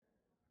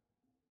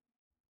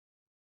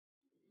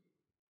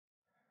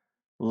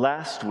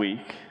Last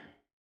week,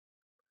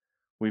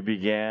 we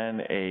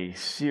began a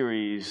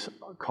series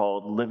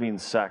called Living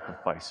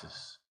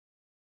Sacrifices.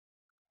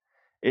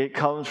 It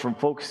comes from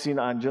focusing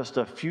on just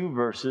a few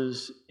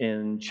verses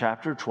in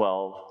chapter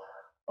 12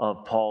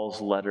 of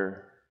Paul's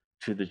letter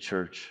to the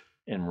church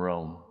in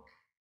Rome.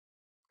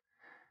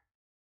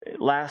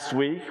 Last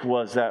week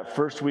was that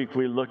first week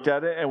we looked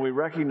at it, and we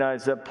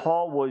recognized that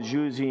Paul was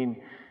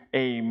using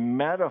a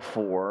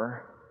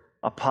metaphor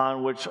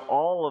upon which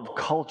all of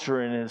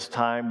culture in his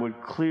time would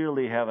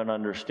clearly have an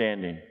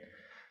understanding.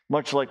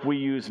 Much like we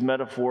use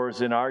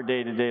metaphors in our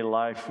day-to-day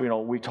life,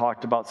 we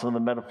talked about some of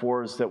the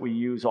metaphors that we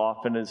use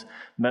often as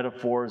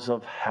metaphors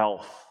of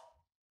health,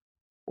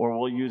 or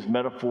we'll use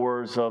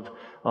metaphors of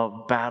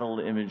battle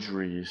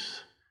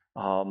imageries.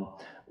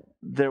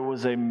 There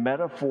was a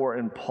metaphor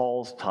in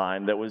Paul's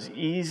time that was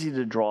easy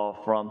to draw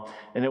from,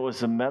 and it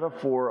was a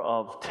metaphor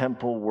of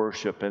temple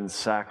worship and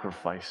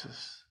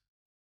sacrifices.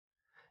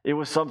 It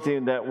was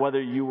something that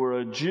whether you were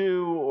a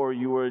Jew or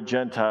you were a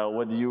Gentile,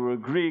 whether you were a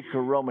Greek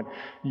or Roman,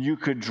 you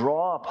could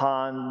draw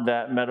upon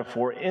that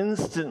metaphor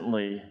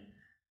instantly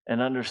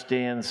and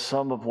understand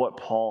some of what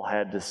Paul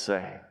had to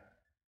say.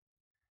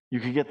 You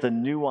could get the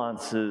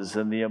nuances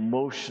and the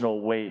emotional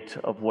weight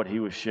of what he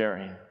was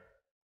sharing.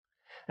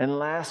 And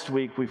last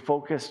week we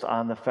focused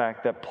on the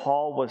fact that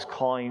Paul was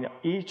calling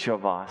each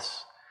of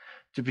us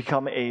to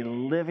become a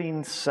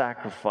living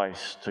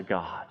sacrifice to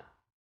God.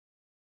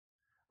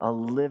 A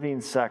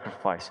living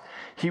sacrifice.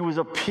 He was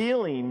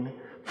appealing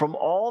from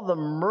all the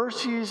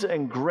mercies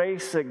and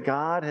grace that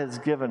God has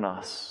given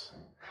us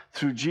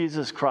through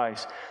Jesus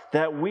Christ,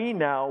 that we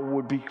now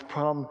would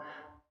become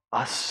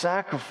a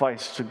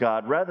sacrifice to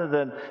God rather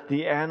than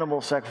the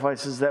animal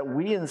sacrifices, that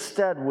we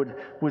instead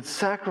would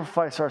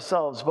sacrifice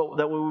ourselves, but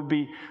that we would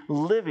be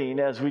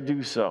living as we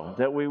do so,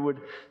 that we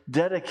would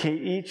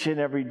dedicate each and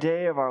every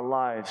day of our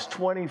lives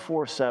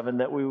 24/7,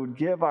 that we would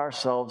give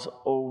ourselves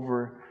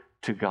over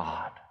to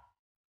God.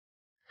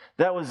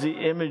 That was the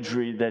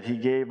imagery that he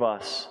gave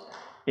us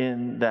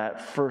in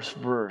that first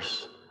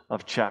verse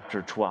of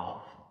chapter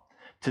 12.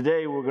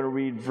 Today we're going to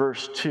read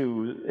verse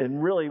 2,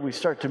 and really we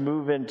start to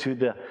move into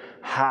the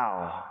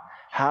how.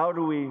 How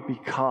do we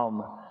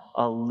become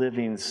a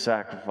living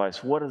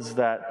sacrifice? What does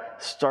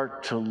that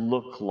start to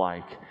look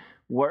like?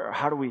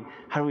 How do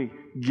we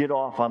get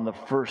off on the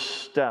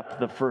first step,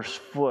 the first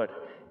foot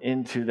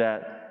into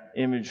that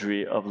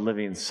imagery of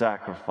living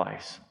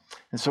sacrifice?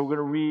 And so we're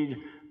going to read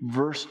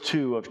verse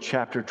 2 of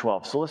chapter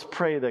 12. So let's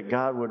pray that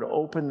God would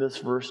open this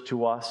verse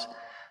to us,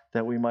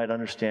 that we might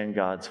understand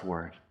God's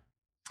word.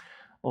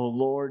 Oh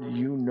Lord,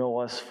 you know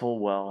us full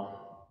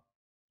well.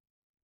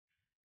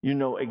 You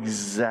know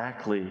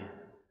exactly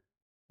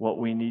what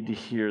we need to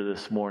hear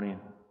this morning.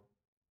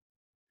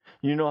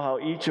 You know how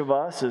each of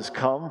us has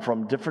come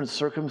from different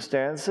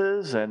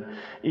circumstances, and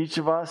each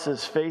of us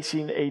is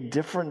facing a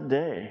different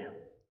day.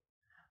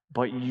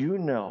 But you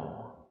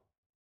know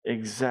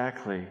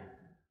exactly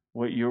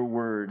what your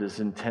word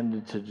is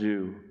intended to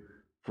do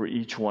for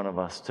each one of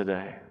us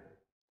today,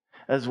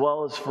 as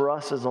well as for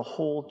us as a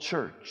whole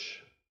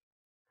church.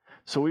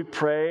 So we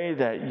pray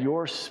that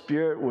your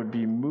Spirit would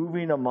be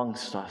moving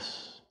amongst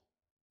us,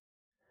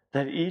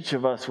 that each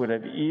of us would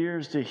have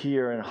ears to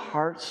hear and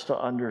hearts to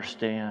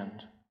understand,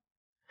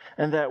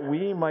 and that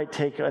we might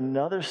take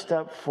another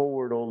step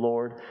forward, O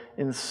Lord,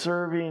 in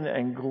serving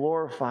and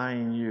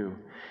glorifying you,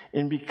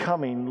 in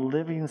becoming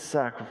living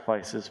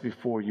sacrifices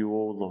before you,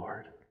 O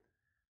Lord.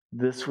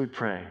 This we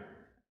pray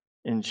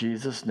in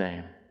Jesus'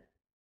 name.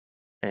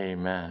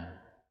 Amen.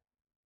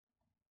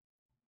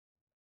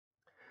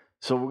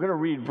 So we're going to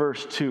read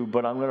verse 2,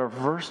 but I'm going to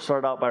first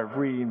start out by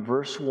reading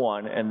verse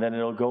 1, and then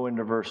it'll go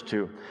into verse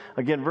 2.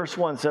 Again, verse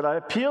 1 said, I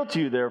appeal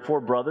to you,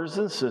 therefore, brothers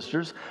and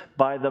sisters,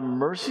 by the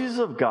mercies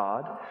of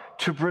God,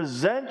 to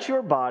present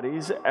your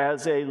bodies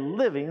as a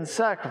living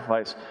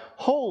sacrifice,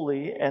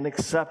 holy and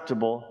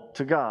acceptable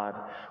to God,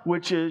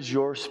 which is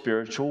your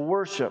spiritual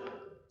worship.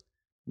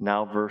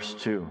 Now verse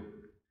 2.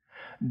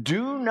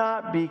 Do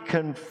not be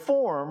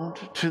conformed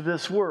to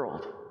this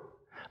world,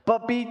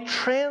 but be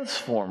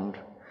transformed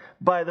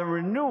by the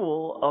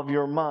renewal of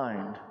your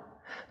mind,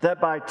 that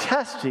by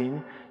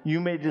testing you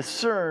may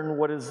discern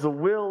what is the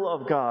will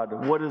of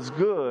God, what is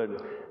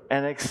good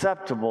and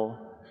acceptable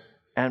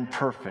and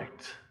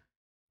perfect.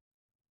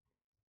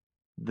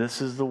 This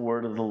is the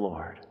word of the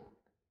Lord.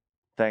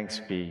 Thanks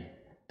be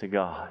to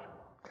God.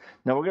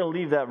 Now, we're going to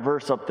leave that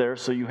verse up there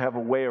so you have a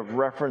way of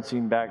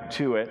referencing back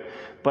to it.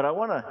 But I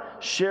want to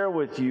share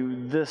with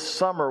you, this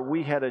summer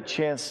we had a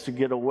chance to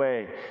get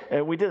away.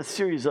 And we did a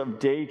series of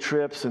day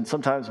trips, and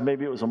sometimes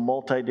maybe it was a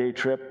multi-day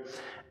trip.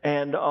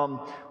 And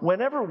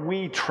whenever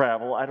we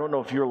travel, I don't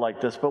know if you're like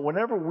this, but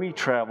whenever we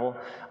travel,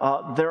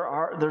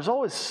 there's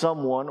always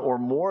someone or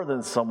more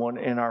than someone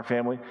in our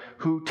family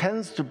who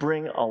tends to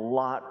bring a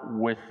lot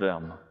with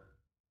them.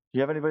 Do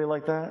you have anybody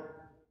like that?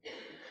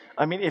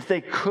 I mean, if they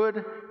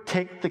could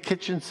take the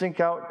kitchen sink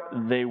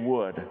out, they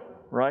would,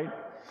 right?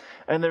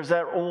 And there's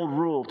that old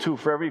rule, too.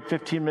 For every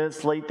 15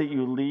 minutes late that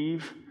you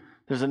leave,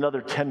 there's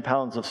another 10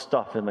 pounds of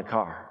stuff in the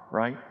car,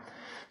 right?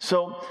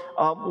 So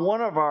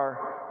one of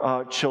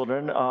our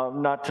children,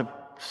 not to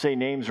say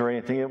names or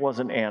anything, it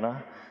wasn't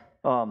Anna,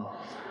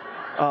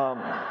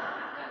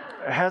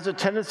 has a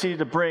tendency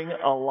to bring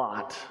a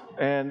lot.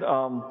 And,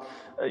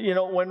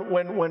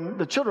 when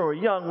the children were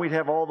young, we'd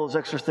have all those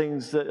extra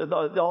things,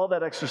 all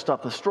that extra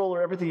stuff, the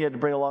stroller, everything you had to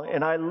bring along.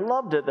 And I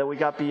loved it that we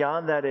got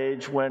beyond that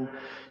age when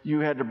you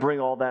had to bring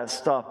all that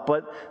stuff.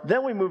 But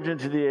then we moved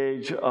into the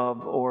age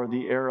of, or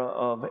the era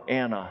of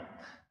Anna.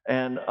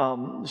 And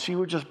she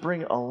would just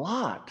bring a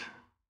lot.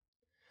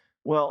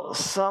 Well,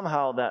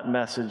 somehow that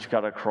message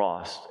got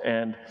across.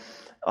 And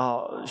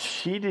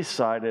she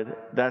decided,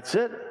 that's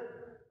it.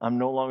 I'm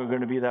no longer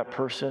going to be that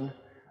person.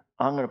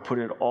 I'm going to put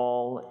it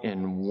all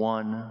in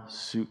one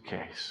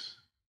suitcase.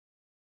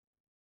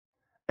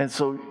 And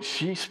so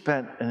she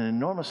spent an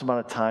enormous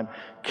amount of time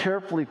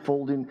carefully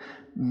folding,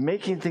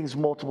 making things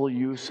multiple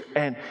use,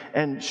 and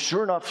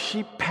sure enough,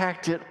 she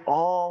packed it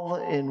all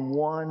in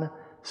one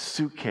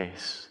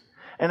suitcase.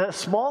 And a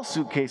small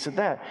suitcase at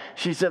that.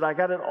 She said, I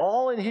got it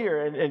all in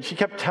here. And she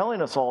kept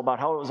telling us all about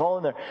how it was all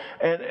in there.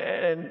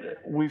 And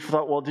we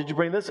thought, well, did you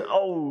bring this?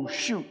 Oh,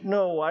 shoot,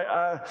 no.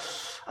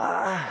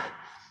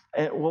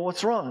 Well,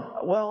 what's wrong?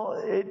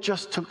 Well, it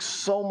just took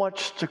so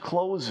much to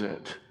close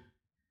it.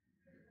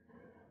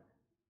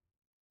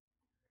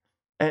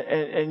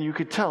 And you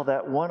could tell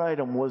that one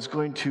item was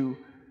going to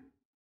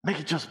make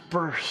it just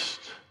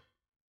burst.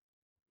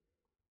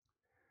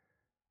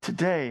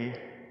 Today,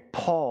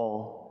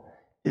 Paul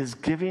is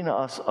giving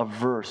us a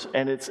verse,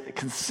 and it's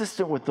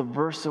consistent with the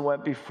verse that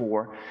went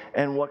before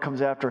and what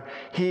comes after.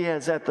 He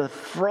has, at the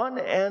front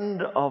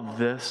end of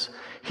this,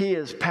 he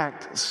has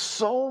packed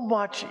so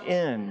much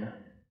in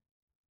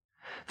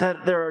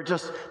that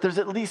there's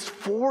at least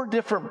 4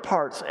 different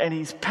parts, and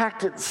he's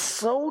packed it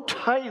so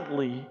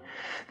tightly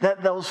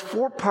that those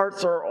 4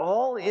 parts are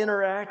all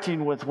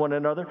interacting with one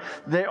another.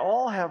 They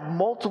all have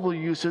multiple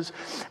uses,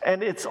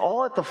 and it's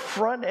all at the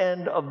front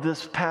end of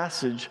this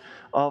passage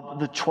of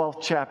the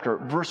 12th chapter.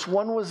 Verse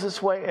 1 was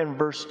this way, and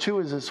verse 2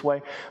 is this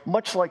way.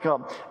 Much like,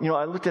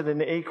 I looked at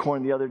an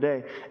acorn the other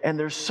day, and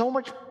there's so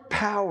much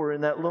power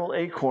in that little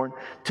acorn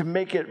to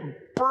make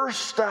it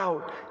burst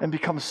out and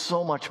become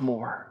so much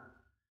more.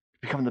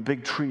 Become the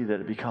big tree that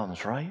it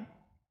becomes, right?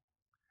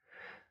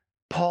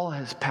 Paul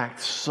has packed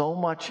so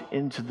much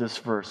into this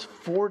verse,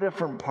 4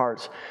 different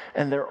parts,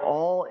 and they're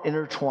all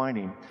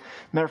intertwining.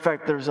 Matter of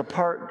fact, there's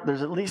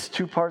at least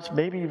 2 parts,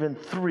 maybe even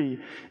 3,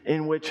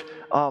 in which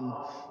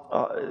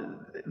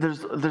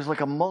there's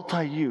like a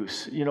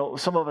multi-use.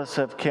 Some of us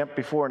have camped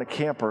before in a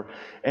camper,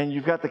 and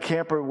you've got the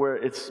camper where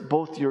it's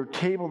both your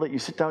table that you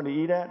sit down to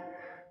eat at,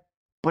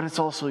 but it's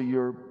also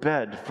your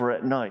bed for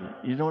at night.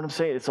 You know what I'm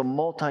saying? It's a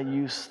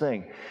multi-use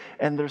thing.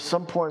 And there's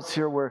some points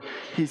here where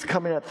he's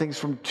coming at things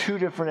from 2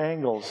 different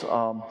angles.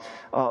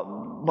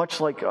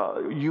 Much like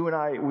you and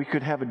I, we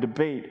could have a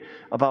debate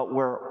about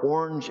where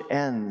orange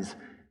ends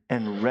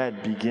and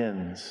red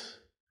begins.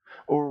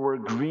 Or where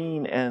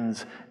green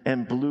ends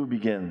and blue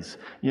begins.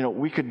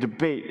 We could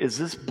debate, is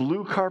this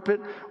blue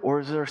carpet or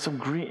is there some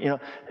green?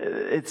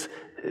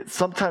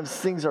 Sometimes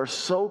things are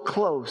so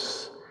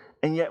close,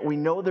 and yet we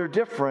know they're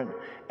different,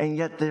 and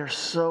yet they're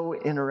so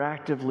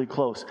interactively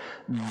close.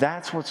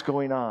 That's what's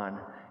going on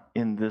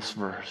in this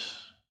verse.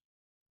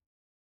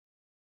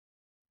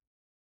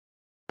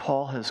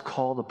 Paul has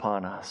called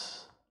upon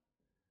us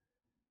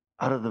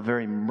out of the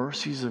very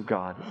mercies of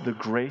God, the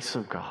grace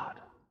of God.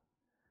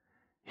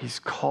 He's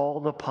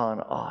called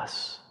upon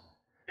us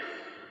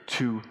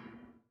to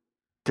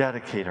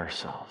dedicate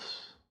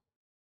ourselves,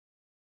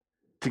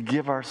 to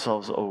give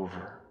ourselves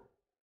over.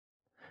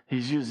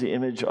 He's used the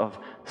image of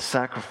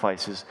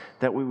sacrifices,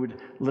 that we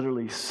would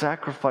literally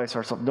sacrifice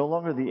ourselves. No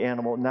longer the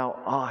animal, now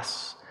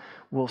us.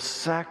 We'll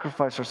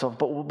sacrifice ourselves,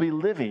 but we'll be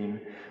living,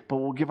 but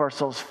we'll give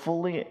ourselves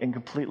fully and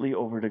completely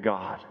over to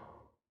God.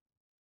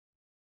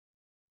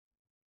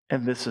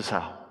 And this is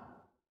how.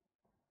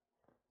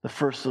 The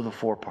first of the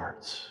 4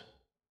 parts.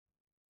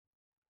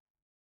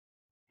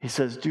 He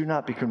says, do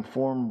not be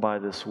conformed by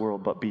this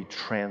world, but be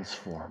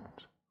transformed.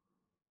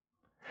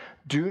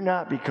 Do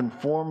not be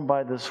conformed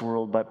by this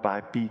world,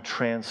 but be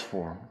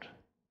transformed.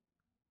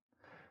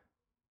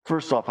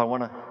 First off, I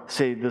want to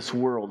say this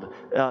world.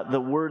 The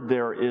word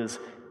there is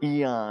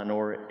eon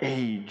or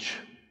age.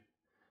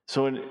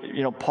 So,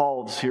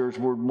 Paul's here's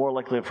word more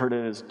likely I've heard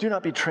it is, do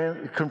not be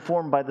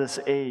conformed by this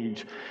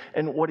age.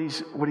 And what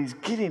he's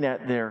getting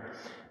at there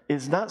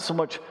is not so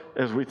much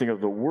as we think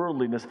of the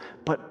worldliness,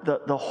 but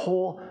the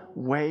whole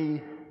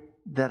way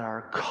that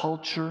our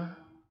culture,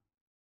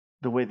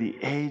 the way the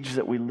age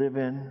that we live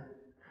in,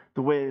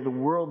 the way the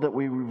world that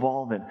we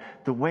revolve in,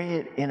 the way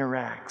it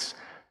interacts,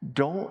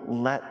 don't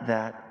let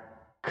that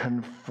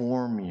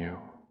conform you.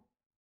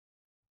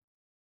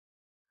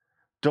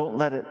 Don't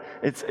let it,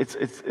 it's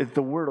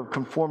the word of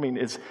conforming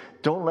is,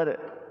 don't let it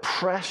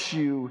press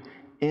you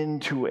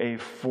into a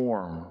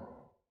form.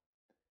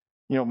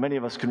 Many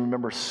of us can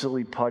remember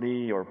silly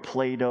putty or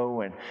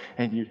Play-Doh,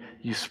 and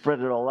you spread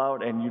it all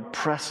out, and you'd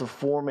press a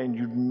form, and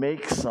you'd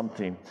make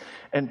something.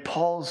 And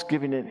Paul's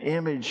giving an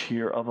image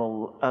here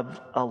of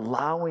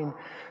allowing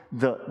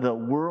the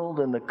world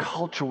and the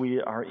culture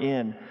we are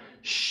in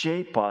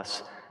shape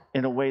us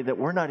in a way that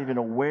we're not even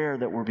aware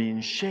that we're being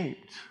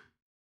shaped.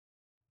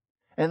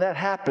 And that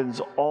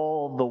happens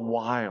all the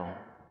while.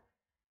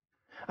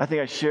 I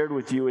think I shared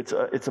with you,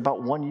 it's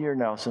about 1 year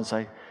now since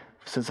I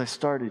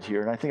started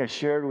here, and I think I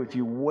shared with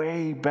you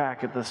way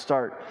back at the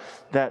start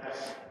that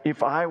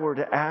if I were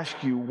to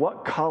ask you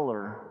what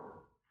color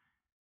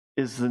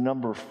is the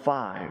number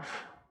 5,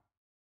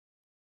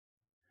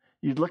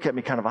 you'd look at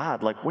me kind of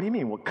odd, like, what do you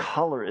mean, what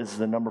color is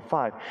the number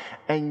 5?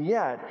 And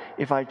yet,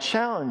 if I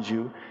challenge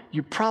you,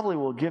 you probably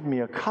will give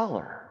me a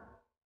color.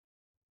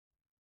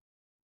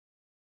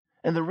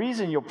 And the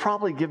reason you'll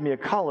probably give me a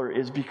color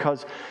is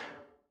because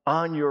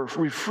on your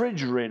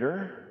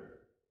refrigerator,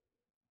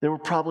 there were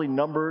probably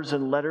numbers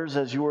and letters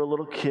as you were a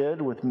little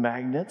kid with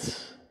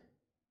magnets.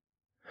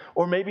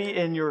 Or maybe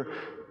in your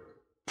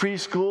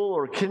preschool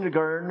or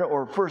kindergarten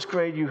or first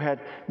grade, you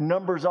had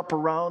numbers up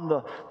around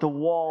the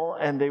wall,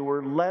 and they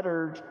were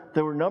lettered.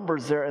 There were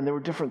numbers there, and they were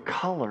different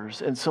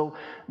colors. And so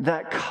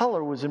that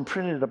color was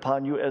imprinted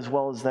upon you as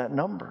well as that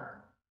number.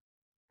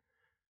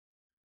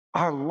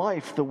 Our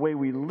life, the way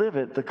we live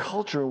it, the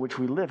culture in which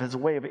we live, has a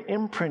way of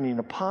imprinting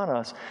upon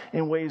us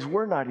in ways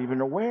we're not even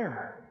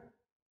aware.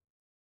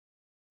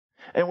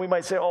 And we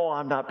might say, oh,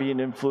 I'm not being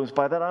influenced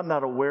by that. I'm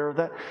not aware of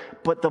that.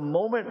 But the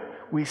moment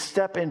we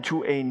step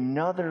into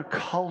another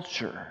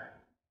culture,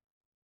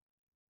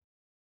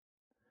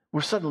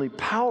 we're suddenly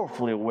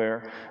powerfully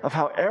aware of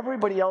how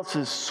everybody else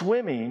is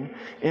swimming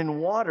in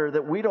water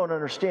that we don't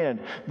understand.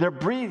 They're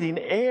breathing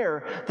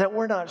air that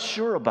we're not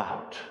sure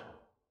about.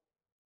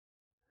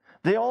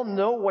 They all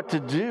know what to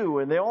do,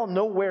 and they all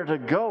know where to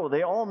go.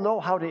 They all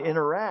know how to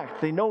interact.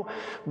 They know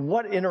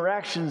what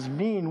interactions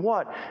mean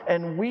what.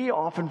 And we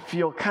often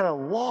feel kind of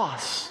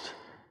lost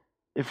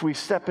if we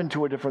step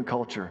into a different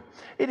culture.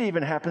 It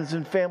even happens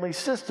in family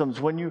systems.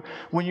 When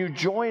you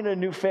join a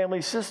new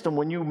family system,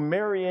 when you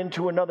marry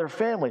into another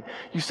family,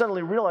 you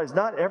suddenly realize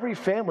not every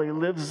family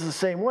lives the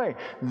same way.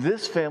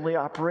 This family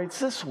operates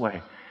this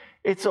way.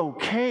 It's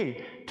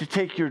okay to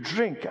take your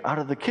drink out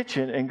of the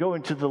kitchen and go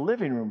into the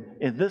living room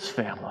in this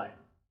family.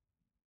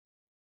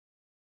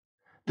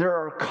 There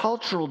are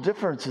cultural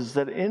differences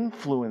that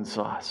influence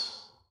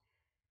us.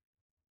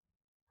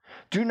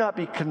 Do not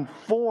be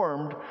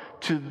conformed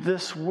to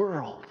this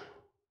world.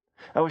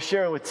 I was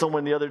sharing with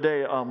someone the other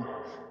day,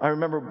 I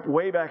remember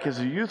way back as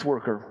a youth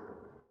worker,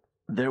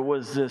 there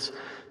was this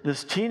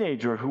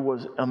teenager who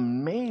was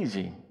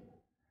amazing.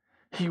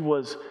 He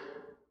was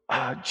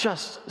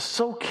just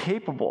so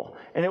capable.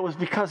 And it was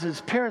because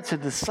his parents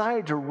had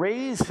decided to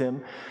raise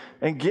him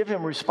and give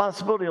him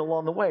responsibility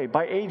along the way.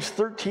 By age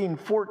 13,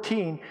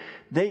 14,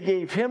 they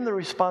gave him the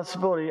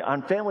responsibility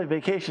on family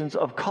vacations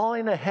of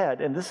calling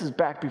ahead, and this is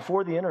back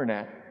before the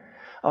internet,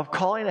 of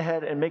calling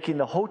ahead and making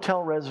the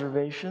hotel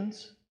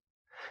reservations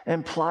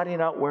and plotting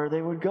out where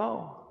they would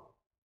go.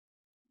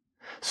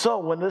 So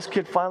when this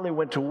kid finally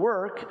went to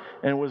work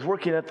and was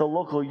working at the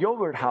local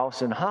yogurt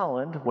house in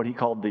Holland, what he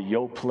called the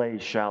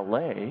Yoplait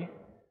Chalet,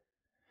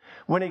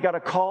 when he got a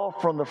call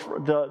from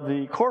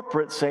the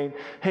corporate saying,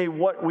 hey,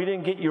 we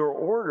didn't get your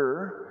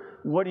order,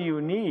 what do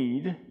you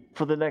need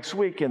for the next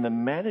week? And the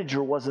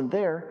manager wasn't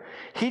there.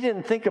 He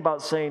didn't think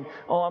about saying,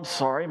 oh, I'm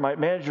sorry, my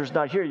manager's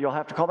not here, you'll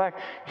have to call back.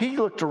 He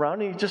looked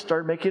around and he just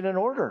started making an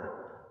order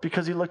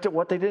because he looked at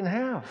what they didn't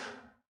have.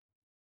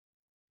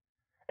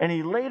 And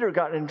he later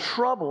got in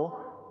trouble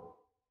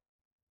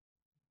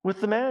with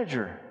the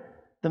manager.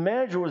 The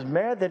manager was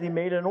mad that he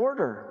made an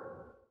order.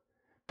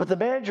 But the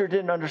manager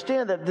didn't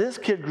understand that this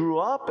kid grew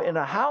up in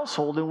a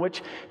household in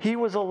which he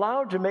was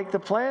allowed to make the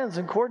plans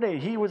and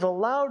coordinate. He was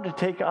allowed to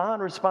take on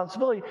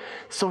responsibility.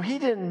 So he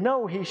didn't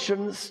know he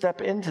shouldn't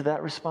step into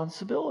that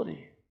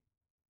responsibility.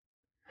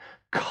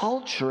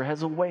 Culture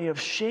has a way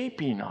of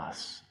shaping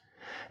us.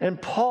 And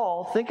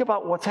Paul, think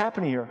about what's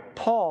happening here.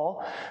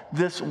 Paul,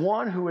 this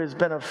one who has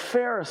been a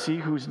Pharisee,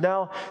 who's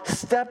now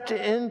stepped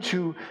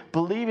into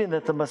believing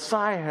that the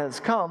Messiah has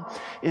come,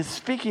 is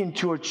speaking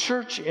to a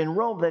church in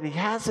Rome that he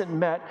hasn't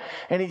met,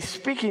 and he's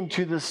speaking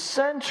to the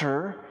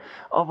center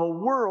of a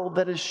world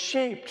that is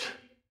shaped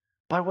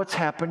by what's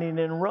happening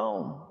in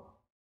Rome.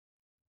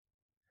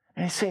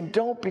 And he's saying,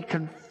 don't be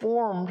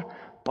conformed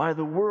by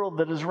the world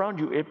that is around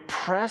you. It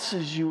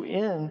presses you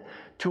in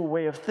to a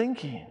way of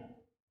thinking.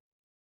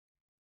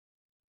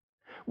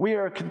 We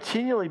are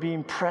continually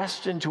being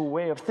pressed into a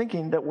way of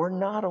thinking that we're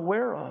not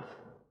aware of.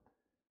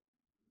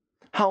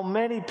 How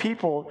many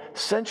people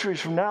centuries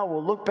from now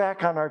will look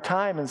back on our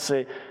time and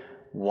say,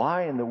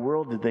 why in the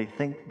world did they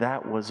think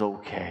that was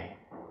okay?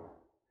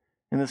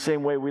 In the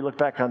same way we look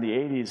back on the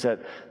 80s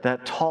at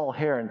that tall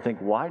hair and think,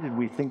 why did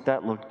we think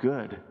that looked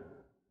good?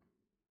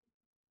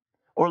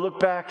 Or look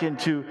back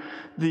into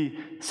the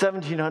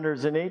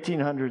 1700s and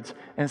 1800s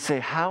and say,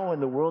 how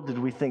in the world did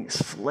we think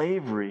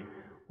slavery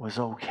was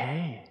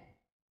okay?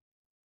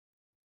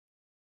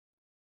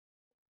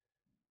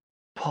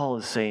 Paul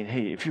is saying,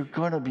 hey, if you're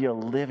going to be a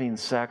living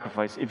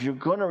sacrifice, if you're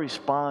going to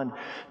respond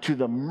to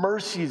the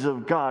mercies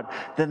of God,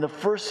 then the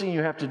first thing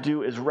you have to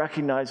do is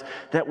recognize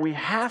that we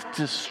have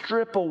to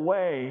strip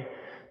away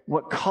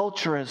what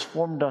culture has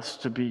formed us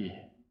to be.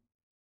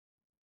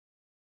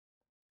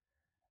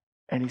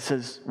 And he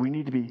says we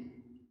need to be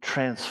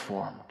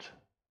transformed.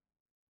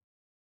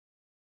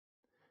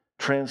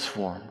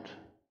 Transformed.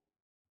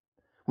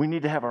 We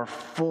need to have our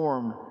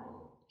form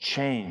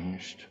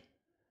changed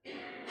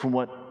from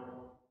what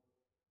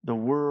the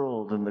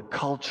world and the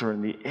culture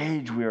and the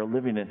age we are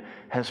living in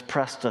has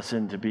pressed us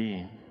into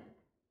being.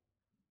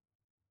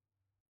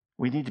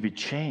 We need to be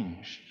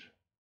changed.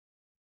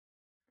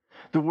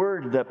 The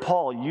word that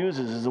Paul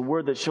uses is a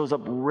word that shows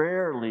up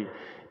rarely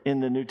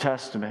in the New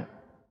Testament.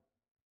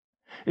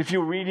 If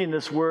you're reading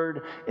this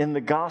word in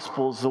the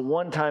Gospels, the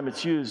one time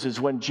it's used is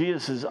when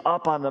Jesus is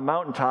up on the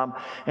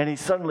mountaintop and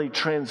he's suddenly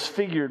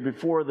transfigured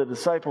before the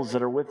disciples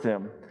that are with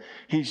him.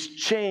 He's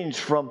changed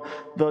from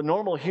the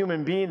normal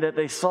human being that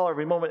they saw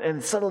every moment,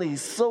 and suddenly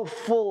he's so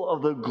full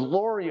of the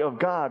glory of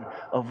God,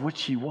 of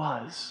which he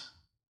was,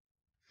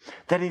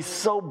 that he's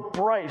so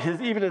bright,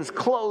 even his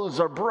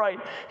clothes are bright.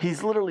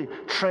 He's literally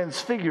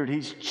transfigured.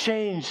 He's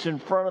changed in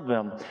front of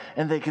them,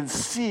 and they can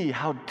see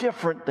how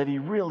different that he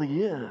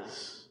really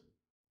is.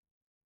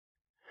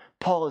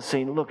 Paul is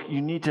saying, look, you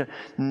need to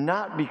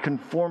not be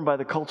conformed by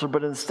the culture,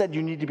 but instead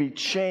you need to be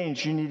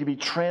changed. You need to be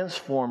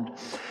transformed.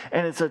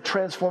 And it's a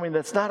transforming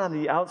that's not on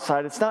the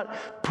outside. It's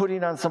not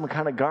putting on some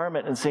kind of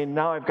garment and saying,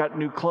 now I've got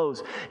new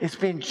clothes. It's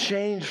being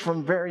changed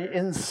from very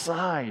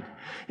inside.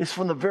 It's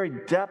from the very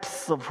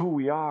depths of who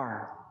we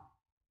are.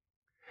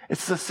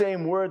 It's the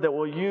same word that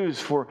we'll use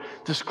for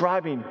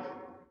describing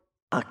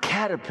a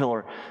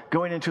caterpillar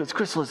going into its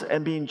chrysalis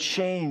and being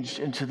changed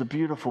into the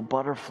beautiful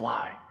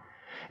butterfly.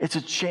 It's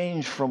a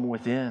change from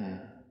within.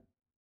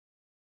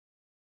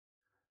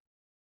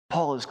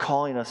 Paul is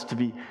calling us to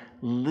be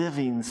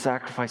living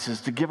sacrifices,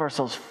 to give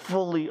ourselves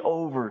fully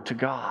over to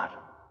God,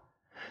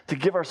 to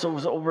give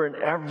ourselves over in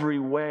every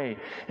way.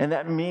 And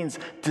that means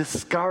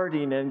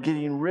discarding and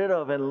getting rid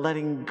of and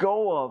letting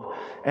go of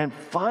and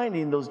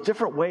finding those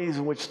different ways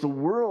in which the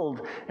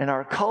world and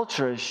our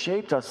culture has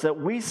shaped us that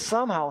we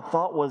somehow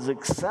thought was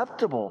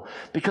acceptable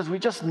because we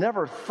just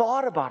never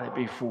thought about it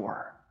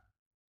before.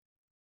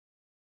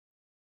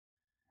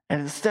 And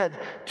instead,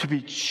 to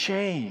be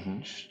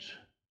changed.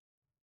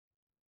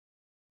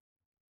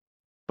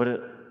 But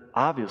it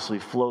obviously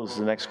flows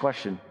to the next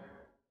question.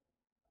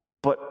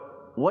 But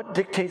what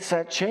dictates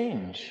that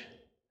change?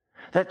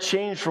 That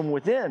change from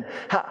within.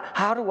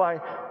 How do I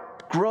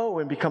grow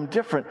and become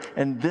different?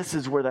 And this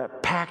is where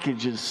that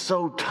package is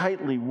so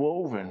tightly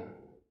woven,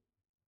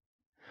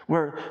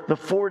 where the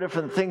four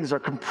different things are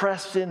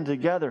compressed in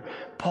together.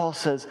 Paul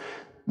says,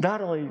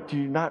 not only do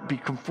you not be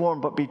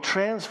conformed, but be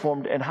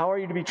transformed. And how are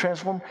you to be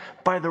transformed?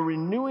 By the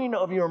renewing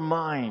of your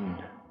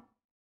mind.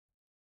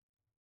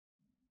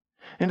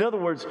 In other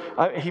words,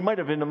 he might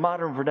have in the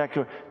modern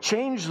vernacular,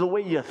 change the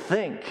way you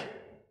think.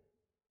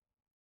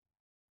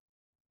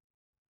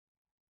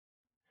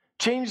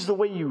 Change the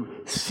way you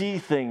see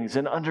things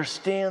and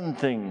understand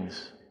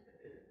things.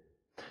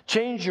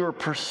 Change your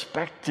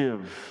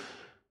perspective.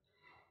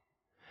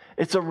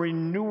 It's a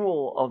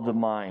renewal of the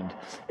mind.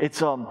 It's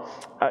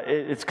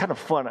kind of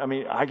fun. I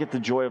mean, I get the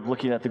joy of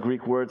looking at the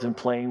Greek words and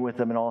playing with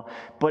them and all,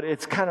 but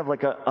it's kind of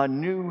like a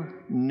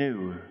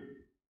new.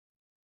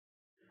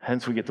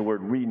 Hence we get the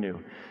word renew.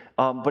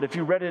 But if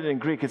you read it in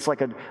Greek, it's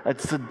like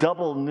it's a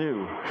double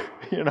new,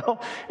 you know?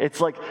 It's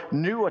like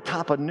new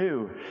atop a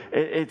new.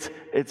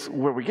 It's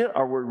where we get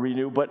our word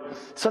renew, but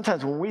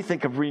sometimes when we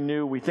think of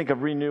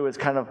renew as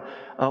kind of,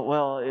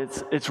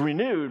 it's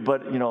renewed,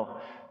 but, you know,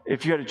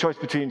 if you had a choice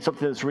between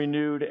something that's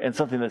renewed and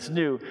something that's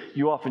new,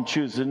 you often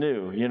choose the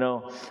new, you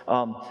know.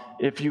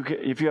 If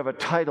you have a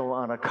title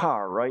on a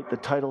car, right, the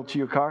title to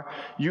your car,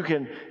 you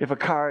can, if a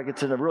car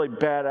gets in a really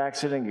bad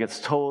accident, gets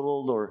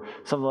totaled or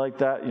something like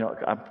that, you know,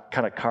 I'm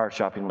kind of car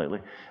shopping lately,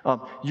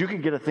 you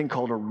can get a thing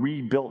called a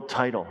rebuilt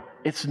title.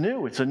 It's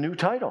new, it's a new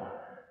title,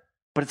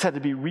 but it's had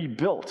to be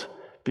rebuilt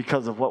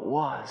because of what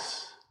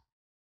was.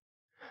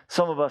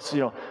 Some of us,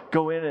 you know,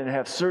 go in and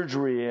have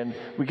surgery and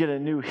we get a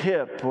new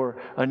hip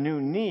or a new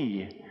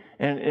knee.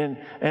 And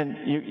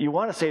you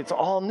want to say it's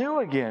all new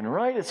again,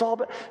 right? It's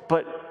all,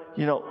 but,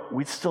 you know,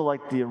 we'd still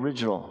like the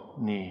original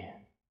knee,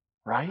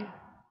 right?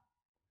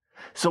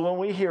 So when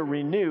we hear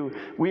renew,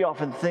 we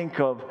often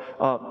think of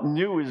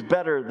new is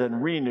better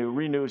than renew.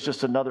 Renew is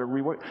just another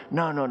reword.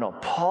 No.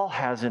 Paul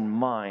has in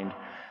mind,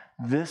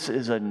 this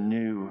is a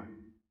new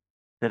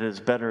that is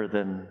better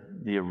than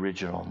the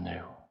original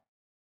new.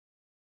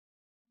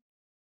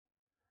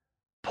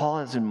 Paul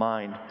has in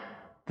mind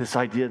this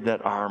idea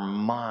that our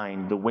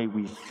mind, the way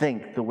we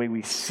think, the way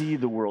we see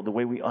the world, the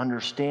way we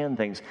understand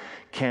things,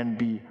 can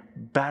be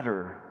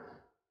better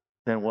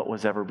than what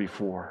was ever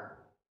before.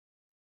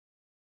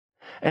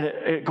 And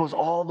it goes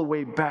all the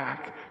way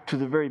back to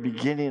the very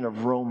beginning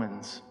of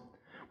Romans,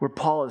 where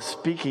Paul is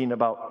speaking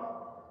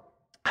about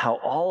how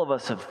all of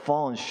us have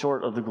fallen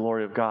short of the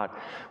glory of God,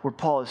 where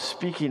Paul is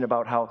speaking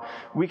about how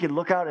we can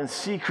look out and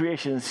see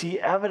creation and see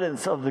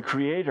evidence of the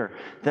Creator,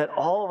 that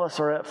all of us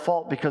are at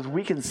fault because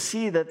we can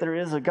see that there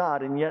is a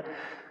God, and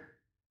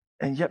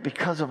yet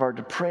because of our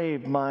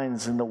depraved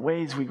minds and the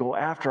ways we go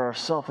after our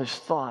selfish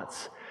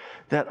thoughts,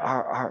 that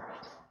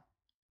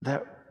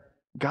that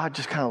God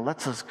just kind of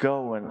lets us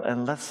go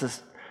and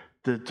lets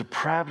the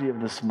depravity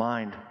of this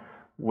mind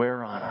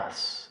wear on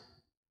us.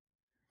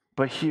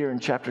 But here in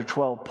chapter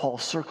 12, Paul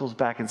circles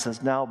back and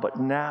says,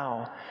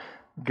 now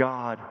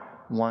God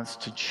wants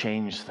to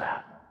change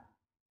that.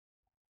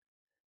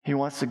 He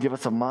wants to give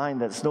us a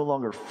mind that's no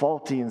longer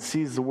faulty and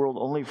sees the world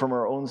only from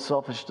our own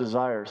selfish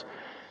desires,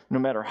 no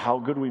matter how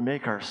good we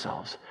make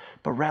ourselves,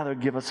 but rather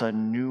give us a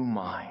new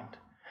mind,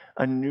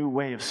 a new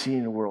way of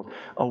seeing the world,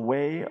 a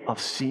way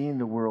of seeing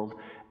the world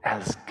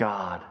as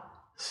God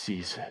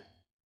sees it.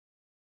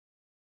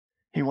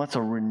 He wants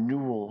a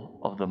renewal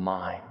of the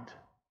mind.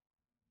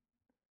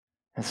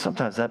 And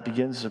sometimes that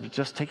begins with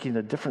just taking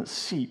a different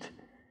seat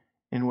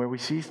in where we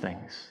see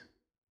things.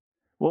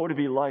 What would it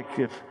be like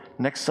if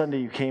next Sunday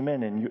you came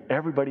in and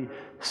everybody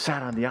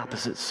sat on the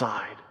opposite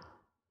side?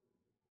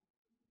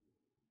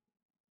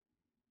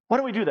 Why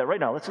don't we do that right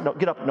now?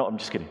 Get up. No, I'm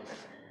just kidding.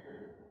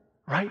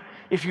 Right?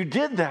 If you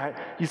did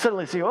that, you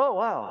suddenly see, oh,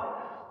 wow,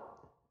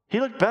 he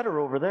looked better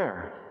over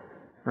there.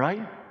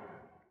 Right?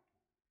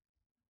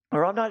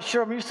 Or I'm not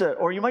sure I'm used to it.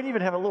 Or you might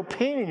even have a little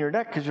pain in your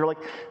neck because you're like,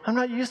 I'm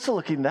not used to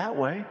looking that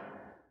way.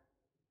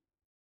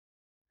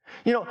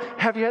 You know,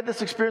 have you had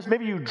this experience?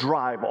 Maybe you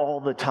drive all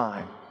the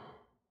time.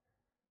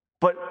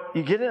 But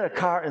you get in a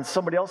car and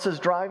somebody else is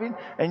driving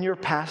and you're a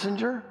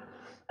passenger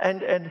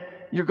and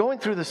you're going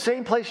through the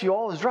same place you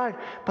always drive,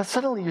 but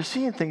suddenly you're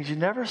seeing things you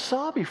never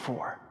saw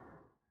before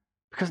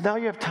because now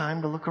you have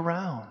time to look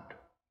around.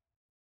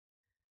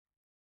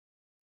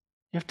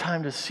 You have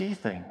time to see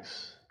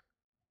things.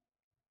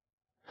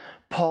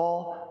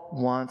 Paul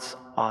wants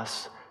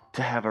us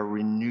to have a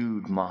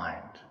renewed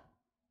mind.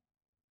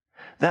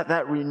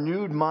 That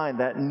renewed mind,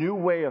 that new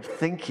way of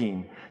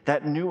thinking,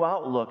 that new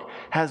outlook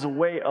has a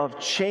way of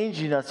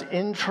changing us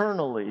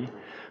internally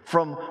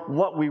from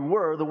what we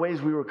were, the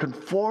ways we were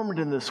conformed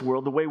in this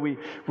world, the way we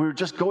were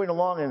just going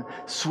along and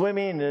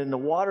swimming in the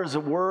waters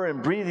that were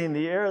and breathing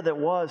the air that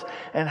was,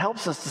 and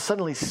helps us to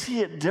suddenly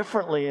see it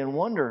differently and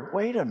wonder,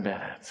 wait a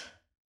minute.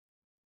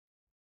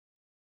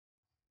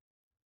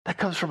 That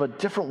comes from a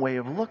different way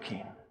of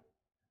looking,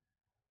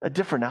 a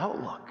different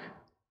outlook.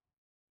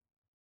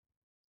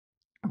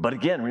 But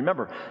again,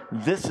 remember,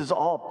 this is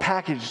all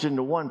packaged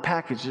into one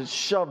package. It's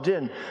shoved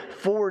in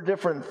 4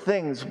 different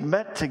things,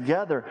 met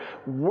together,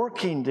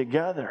 working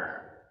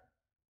together.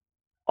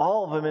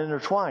 All of them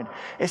intertwined.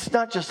 It's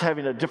not just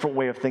having a different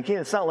way of thinking.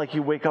 It's not like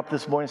you wake up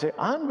this morning and say,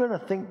 I'm going to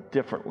think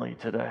differently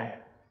today.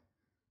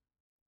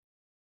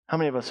 How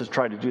many of us have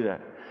tried to do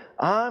that?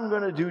 I'm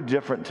going to do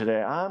different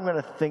today. I'm going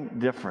to think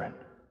different.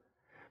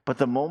 But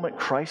the moment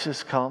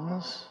crisis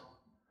comes,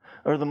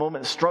 or the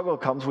moment struggle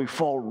comes, we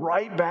fall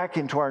right back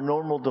into our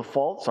normal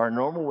defaults, our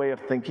normal way of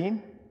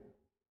thinking.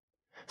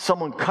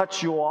 Someone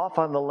cuts you off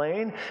on the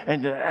lane,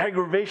 and the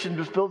aggravation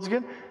just builds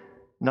again.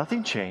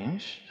 Nothing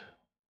changed.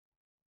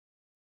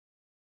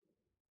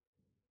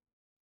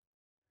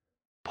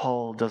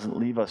 Paul doesn't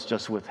leave us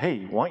just with,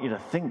 hey, I want you to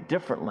think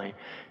differently.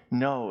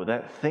 No,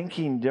 that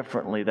thinking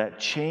differently, that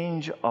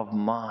change of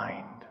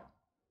mind,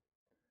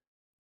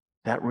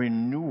 that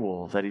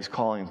renewal that he's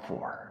calling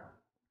for,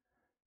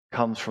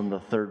 comes from the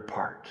third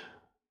part.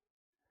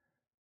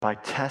 By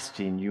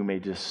testing, you may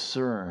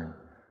discern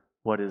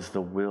what is the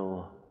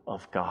will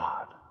of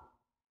God.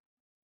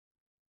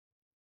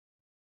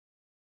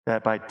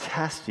 That by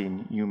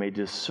testing, you may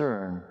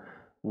discern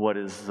what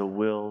is the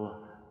will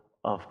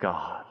of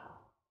God.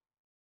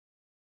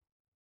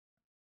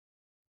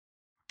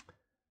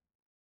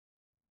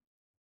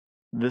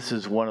 This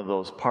is one of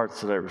those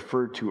parts that I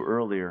referred to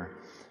earlier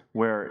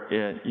where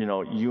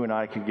you and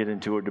I could get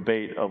into a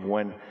debate of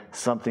when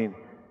something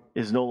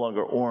is no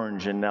longer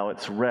orange and now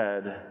it's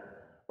red,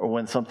 or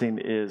when something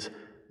is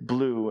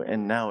blue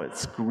and now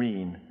it's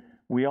green.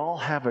 We all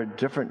have a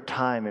different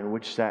time in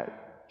which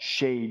that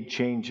shade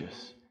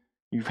changes.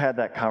 You've had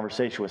that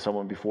conversation with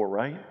someone before,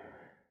 right?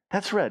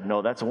 That's red.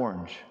 No, that's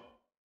orange.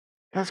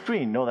 That's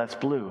green. No, that's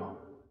blue.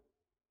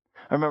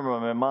 I remember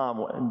my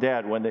mom and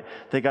dad, when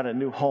they got a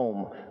new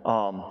home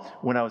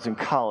when I was in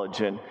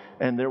college,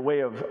 and their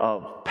way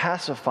of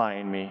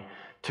pacifying me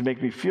to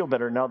make me feel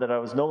better now that I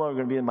was no longer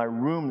going to be in my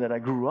room that I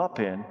grew up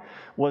in,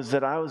 was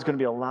that I was going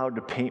to be allowed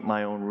to paint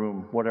my own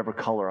room, whatever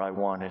color I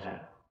wanted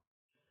it.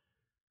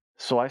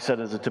 So I said,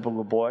 as a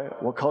typical boy,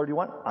 what color do you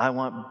want? I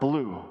want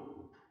blue.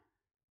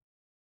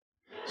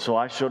 So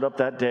I showed up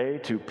that day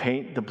to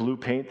paint the blue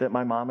paint that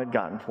my mom had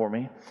gotten for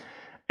me.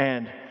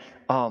 And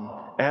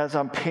as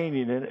I'm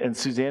painting it, and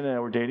Suzanne and I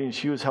were dating, and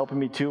she was helping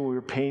me too, we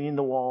were painting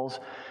the walls,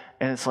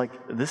 and it's like,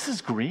 this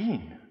is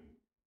green.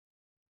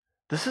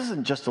 This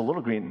isn't just a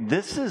little green.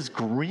 This is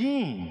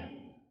green.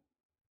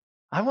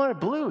 I wanted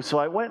blue. So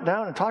I went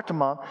down and talked to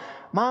Mom.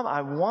 Mom,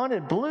 I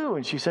wanted blue.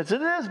 And she says,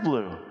 it is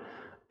blue.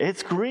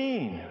 It's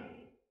green.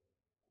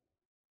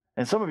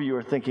 And some of you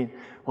are thinking,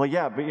 well,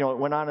 yeah, but it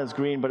went on as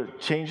green, but it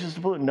changes to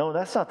blue. No,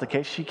 that's not the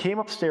case. She came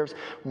upstairs,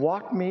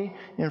 walked me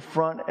in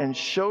front, and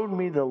showed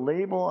me the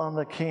label on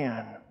the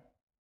can.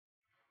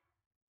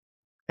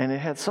 And it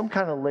had some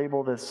kind of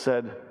label that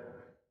said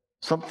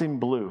something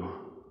blue.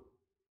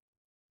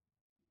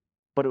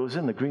 But it was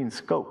in the green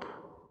scope.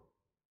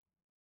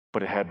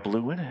 But it had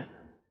blue in it.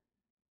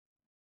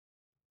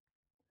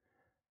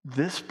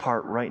 This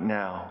part right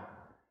now,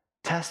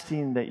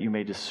 testing that you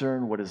may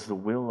discern what is the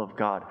will of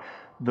God.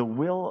 The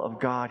will of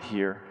God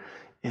here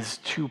is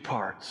two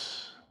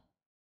parts.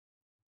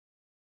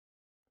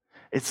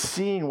 It's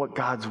seeing what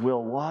God's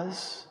will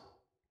was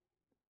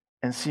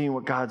and seeing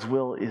what God's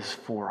will is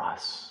for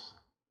us.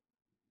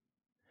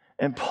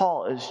 And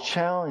Paul is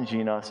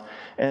challenging us,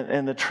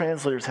 and the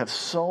translators have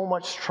so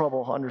much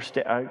trouble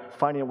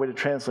finding a way to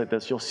translate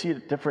this. You'll see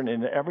it different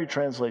in every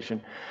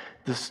translation.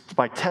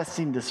 By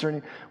testing,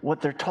 discerning,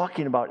 what they're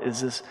talking about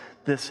is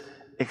this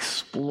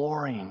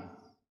exploring,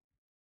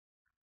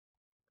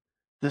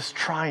 this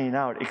trying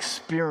out,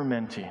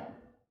 experimenting.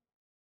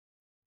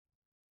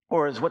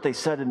 Or as what they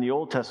said in the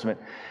Old Testament,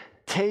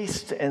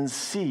 taste and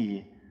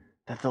see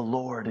that the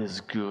Lord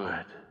is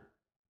good.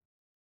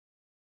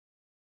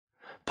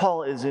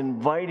 Paul is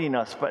inviting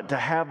us to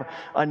have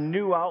a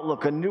new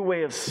outlook, a new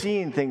way of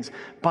seeing things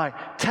by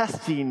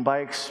testing,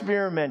 by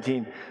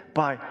experimenting,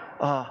 by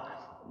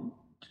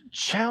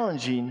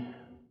challenging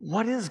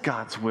what is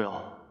God's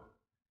will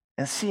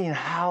and seeing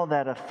how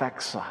that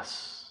affects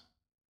us.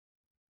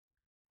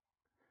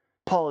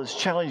 Paul is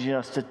challenging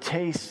us to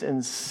taste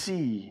and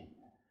see,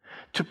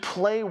 to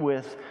play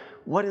with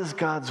what is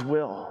God's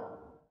will.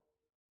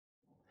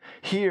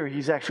 Here,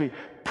 he's actually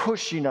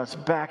pushing us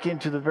back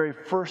into the very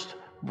first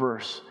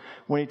verse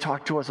when he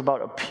talked to us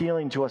about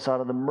appealing to us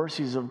out of the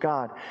mercies of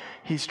God.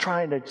 He's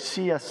trying to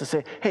see us to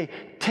say, hey,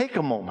 take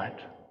a moment.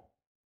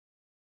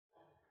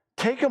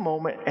 Take a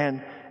moment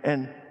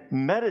and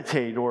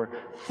meditate or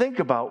think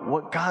about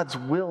what God's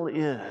will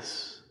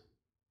is.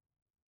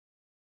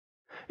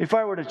 If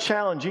I were to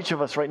challenge each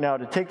of us right now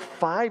to take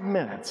 5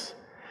 minutes,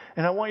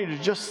 and I want you to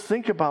just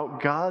think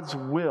about God's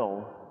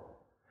will,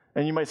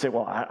 and you might say,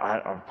 well,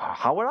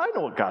 how would I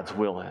know what God's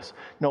will is?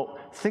 No,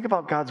 think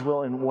about God's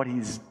will and what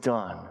he's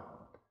done.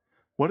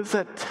 What does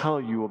that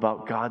tell you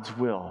about God's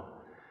will?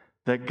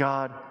 That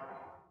God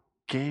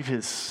gave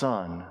his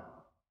Son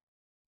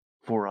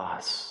for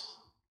us.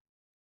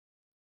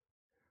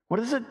 What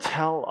does it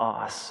tell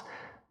us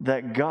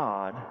that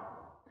God,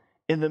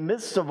 in the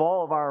midst of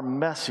all of our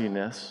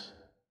messiness,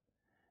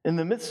 in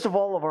the midst of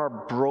all of our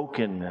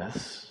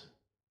brokenness,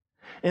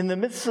 in the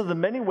midst of the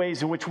many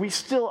ways in which we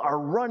still are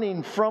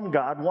running from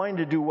God, wanting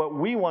to do what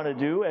we want to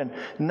do and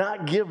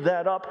not give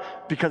that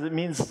up because it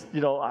means,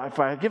 if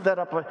I give that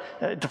up,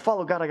 to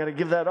follow God, I got to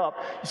give that up.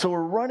 So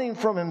we're running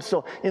from him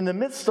still. In the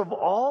midst of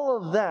all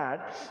of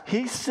that,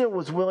 he still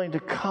was willing to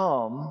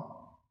come,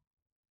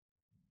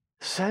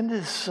 send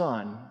his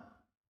Son,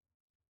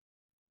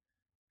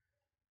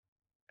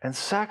 and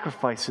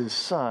sacrifice his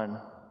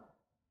Son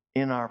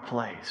in our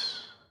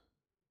place.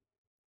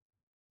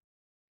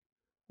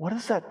 What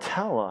does that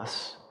tell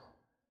us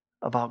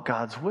about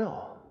God's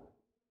will?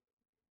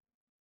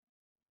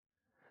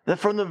 That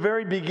from the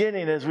very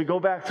beginning, as we go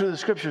back through the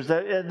scriptures,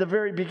 that at the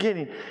very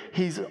beginning,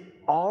 he's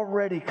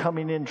already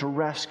coming in to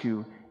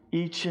rescue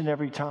each and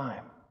every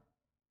time.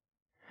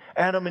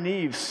 Adam and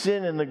Eve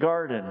sin in the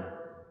garden.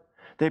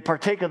 They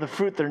partake of the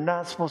fruit they're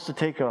not supposed to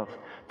take of,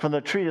 from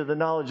the tree of the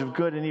knowledge of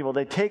good and evil.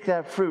 They take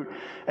that fruit,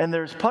 and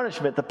there's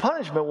punishment. The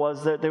punishment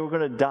was that they were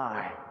going to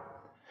die.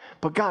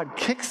 But God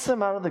kicks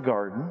them out of the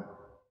garden,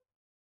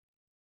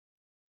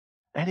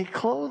 and he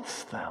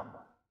clothes them.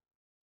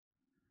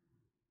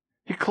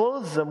 He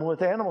clothes them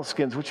with animal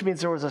skins, which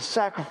means there was a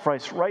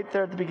sacrifice right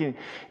there at the beginning.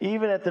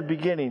 Even at the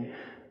beginning,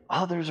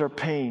 others are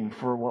paying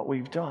for what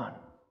we've done.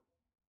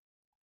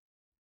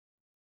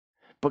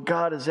 But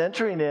God is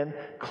entering in,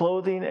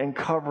 clothing and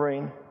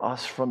covering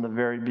us from the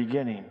very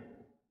beginning.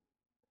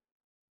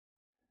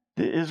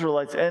 The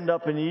Israelites end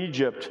up in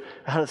Egypt,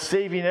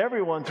 saving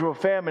everyone through a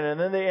famine, and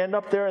then they end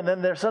up there, and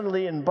then they're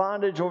suddenly in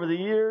bondage over the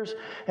years,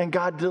 and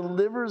God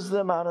delivers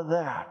them out of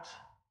that.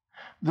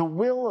 The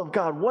will of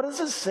God. What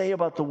does it say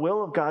about the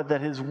will of God?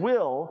 That his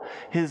will,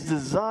 his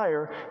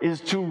desire,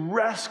 is to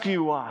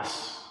rescue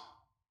us,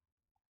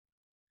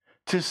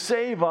 to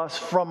save us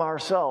from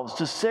ourselves,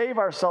 to save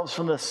ourselves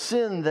from the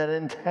sin that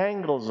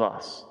entangles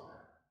us,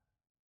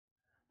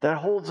 that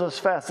holds us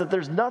fast, that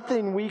there's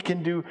nothing we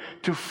can do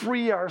to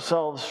free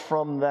ourselves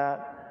from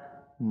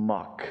that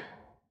muck.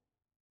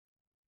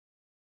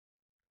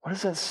 What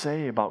does that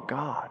say about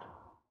God?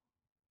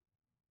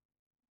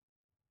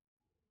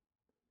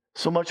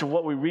 So much of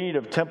what we read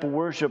of temple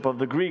worship of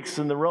the Greeks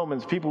and the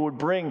Romans, people would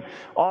bring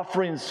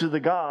offerings to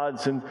the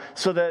gods, and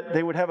so that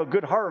they would have a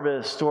good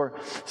harvest, or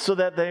so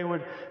that they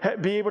would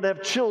be able to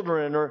have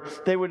children, or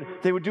they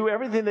would do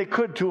everything they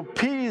could to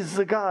appease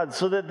the gods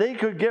so that they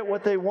could get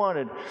what they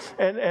wanted.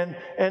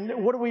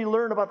 And what do we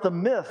learn about the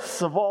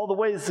myths of all the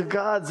ways the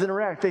gods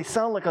interact? They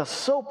sound like a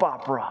soap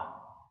opera.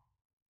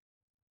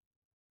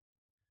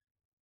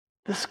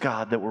 This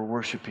God that we're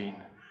worshiping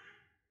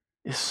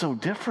is so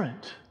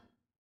different.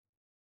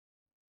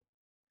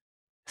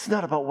 It's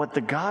not about what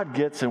the God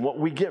gets and what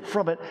we get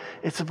from it.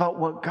 It's about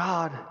what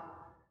God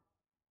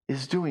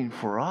is doing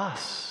for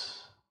us.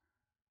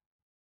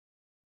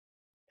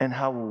 And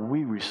how will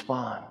we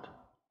respond?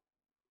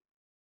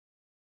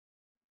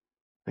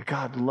 That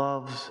God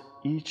loves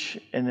each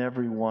and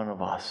every one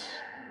of us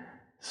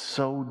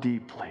so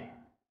deeply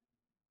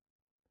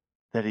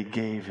that he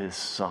gave his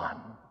Son.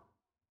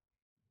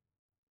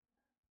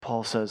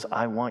 Paul says,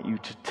 I want you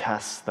to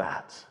test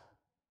that.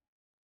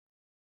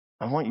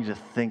 I want you to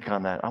think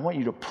on that. I want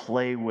you to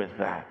play with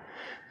that.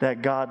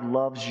 That God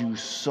loves you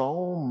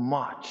so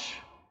much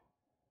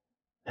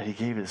that he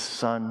gave his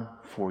Son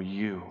for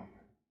you.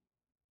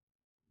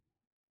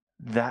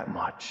 That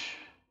much.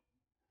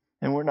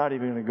 And we're not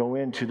even going to go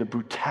into the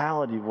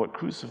brutality of what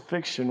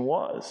crucifixion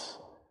was.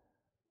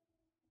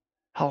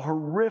 How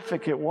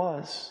horrific it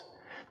was.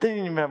 They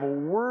didn't even have a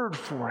word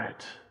for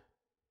it.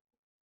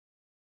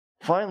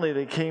 Finally,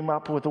 they came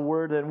up with a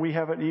word, and we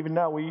have it even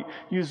now. We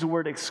use the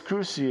word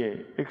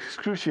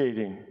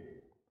excruciating,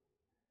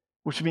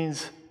 which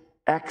means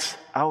X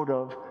out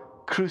of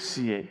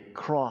cruciate,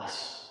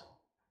 cross.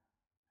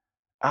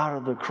 Out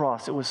of the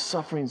cross. It was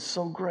suffering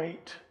so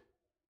great.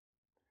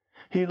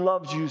 He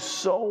loves you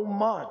so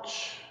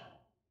much.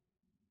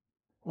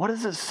 What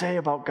does it say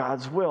about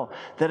God's will?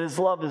 That his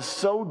love is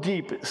so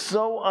deep,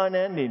 so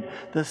unending.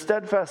 The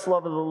steadfast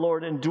love of the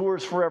Lord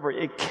endures forever.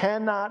 It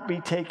cannot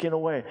be taken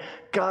away.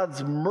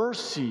 God's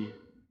mercy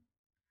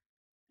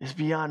is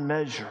beyond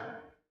measure.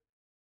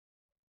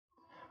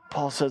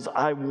 Paul says,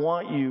 I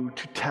want you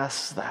to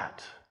test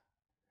that.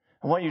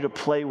 I want you to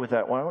play with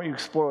that. I want you to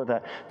explore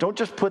that. Don't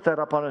just put that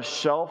up on a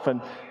shelf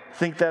and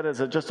think that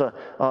as just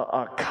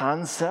a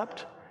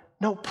concept.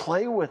 No,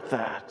 play with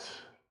that.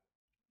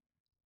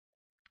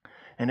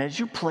 And as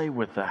you play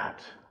with that,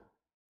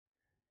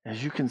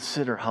 as you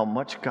consider how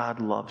much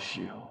God loves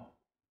you,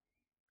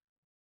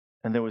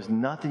 and there was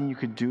nothing you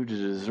could do to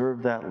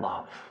deserve that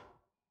love,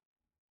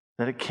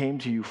 that it came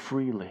to you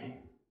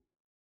freely,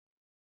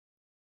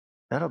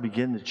 that'll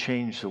begin to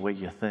change the way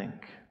you think.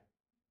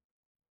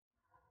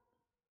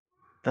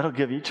 That'll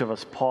give each of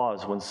us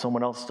pause when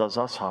someone else does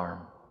us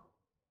harm.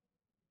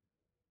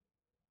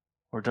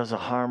 Or does a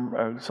harm,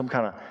 or some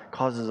kind of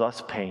causes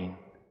us pain,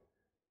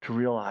 to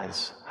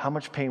realize how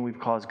much pain we've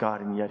caused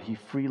God, and yet he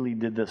freely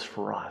did this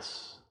for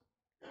us.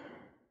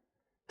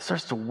 It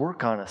starts to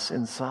work on us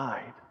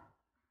inside.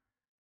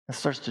 It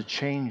starts to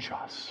change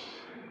us.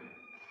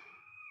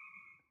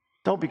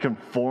 Don't be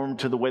conformed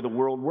to the way the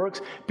world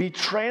works. Be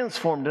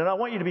transformed. And I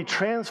want you to be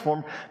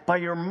transformed by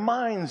your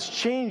mind's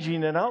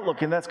changing an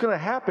outlook. And that's going to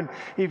happen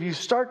if you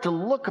start to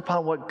look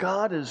upon what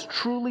God has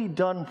truly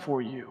done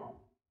for you.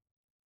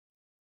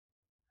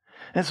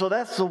 And so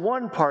that's the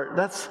one part.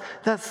 That's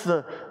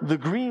the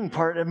green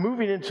part. And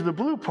moving into the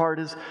blue part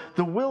is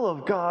the will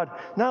of God.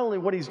 Not only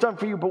what he's done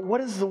for you, but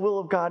what is the will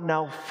of God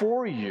now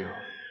for you?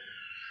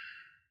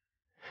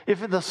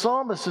 If the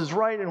psalmist is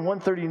right in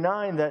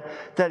 139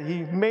 that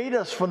he made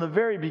us from the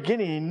very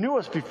beginning, he knew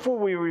us before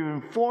we were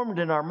even formed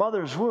in our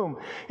mother's womb.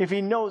 If he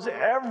knows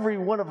every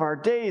one of our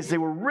days, they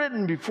were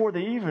written before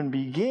they even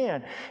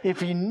began.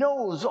 If he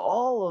knows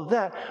all of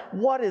that,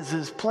 what is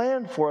his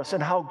plan for us,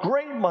 and how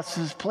great must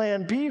his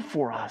plan be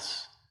for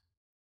us?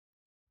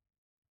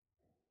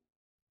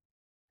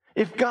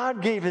 If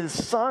God gave his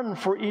Son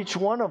for each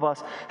one of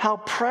us, how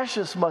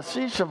precious must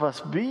each of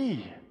us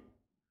be?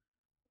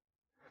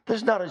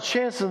 There's not a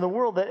chance in the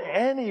world that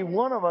any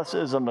one of us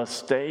is a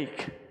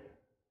mistake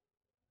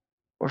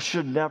or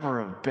should never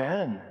have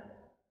been.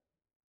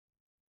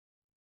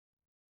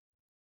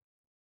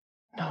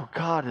 No,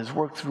 God has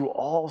worked through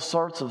all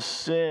sorts of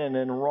sin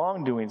and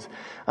wrongdoings.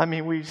 I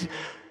mean, we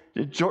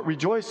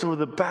rejoiced over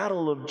the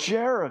battle of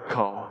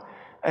Jericho,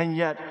 and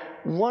yet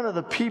one of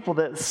the people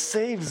that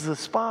saves the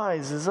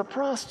spies is a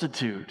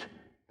prostitute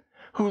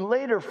who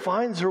later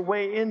finds her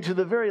way into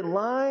the very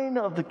line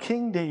of the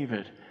King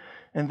David,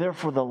 and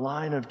therefore the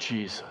line of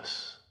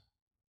Jesus.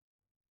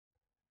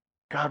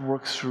 God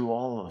works through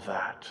all of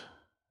that.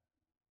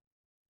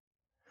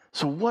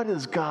 So what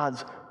is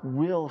God's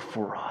will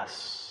for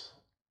us?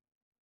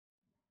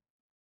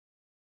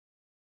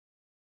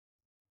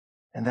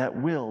 And that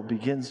will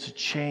begins to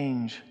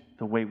change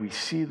the way we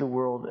see the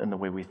world and the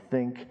way we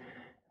think, and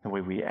the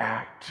way we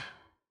act.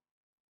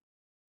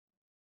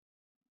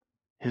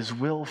 His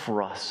will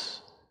for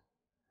us.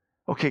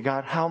 Okay,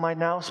 God, how am I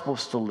now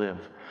supposed to live?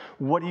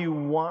 What do you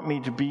want me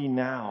to be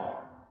now?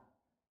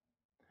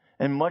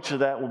 And much of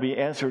that will be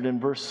answered in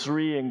verse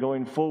 3 and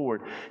going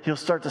forward. He'll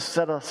start to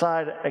set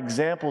aside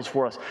examples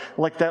for us,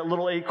 like that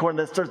little acorn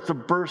that starts to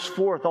burst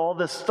forth. All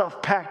this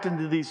stuff packed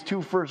into these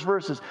two first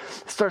verses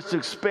starts to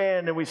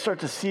expand, and we start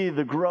to see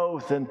the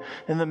growth and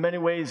the many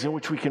ways in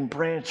which we can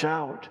branch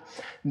out.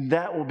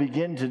 That will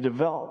begin to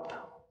develop.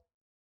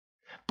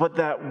 But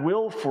that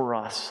will for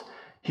us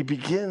He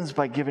begins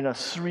by giving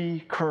us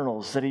 3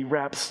 kernels that he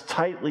wraps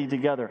tightly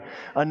together.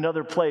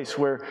 Another place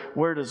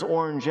where does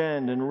orange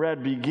end and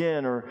red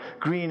begin, or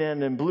green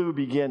end and blue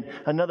begin?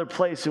 Another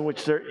place in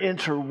which they're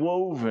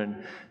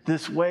interwoven.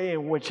 This way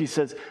in which he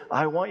says,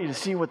 I want you to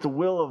see what the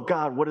will of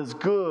God, what is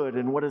good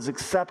and what is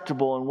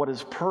acceptable and what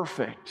is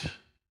perfect.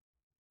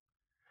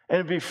 And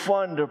it'd be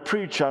fun to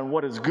preach on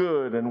what is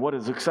good and what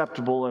is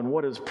acceptable and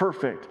what is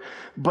perfect.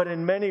 But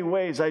in many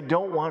ways, I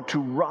don't want to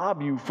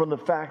rob you from the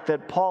fact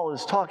that Paul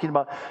is talking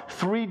about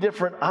 3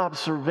 different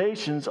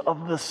observations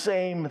of the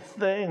same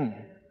thing.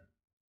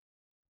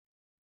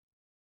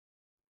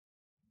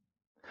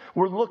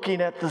 We're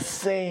looking at the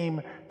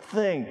same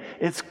thing.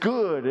 It's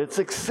good, it's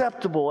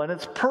acceptable, and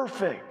it's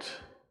perfect.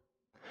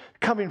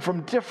 Coming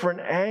from different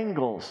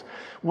angles.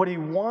 What he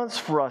wants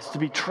for us to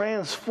be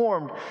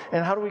transformed.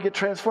 And how do we get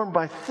transformed?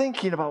 By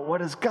thinking about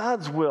what is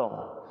God's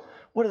will.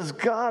 What does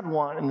God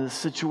want in this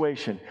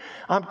situation?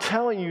 I'm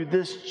telling you,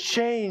 this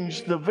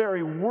changed the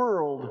very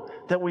world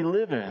that we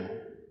live in.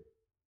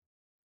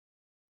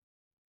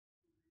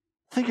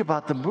 Think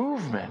about the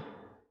movement.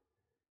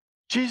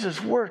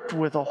 Jesus worked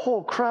with a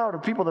whole crowd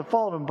of people that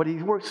followed him, but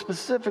he worked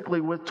specifically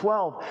with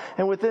 12.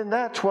 And within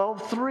that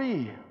 12,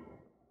 3.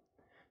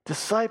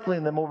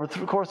 Discipling them over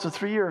the course of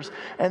 3 years.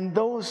 And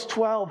those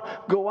 12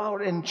 go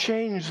out and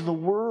change the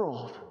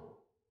world.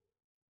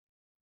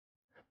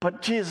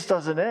 But Jesus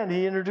doesn't end.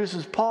 He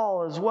introduces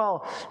Paul as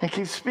well and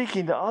keeps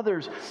speaking to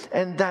others.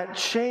 And that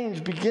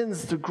change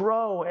begins to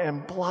grow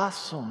and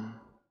blossom.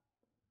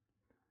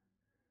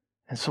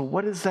 And so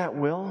what is that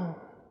will?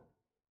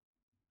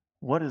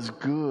 What is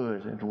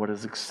good and what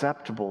is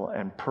acceptable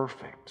and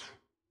perfect?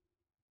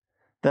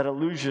 That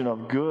illusion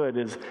of good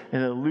is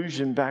an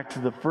allusion back to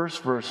the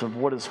first verse of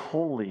what is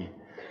holy,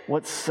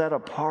 what's set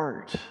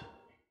apart,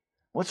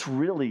 what's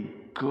really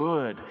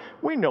good.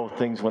 We know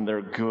things when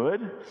they're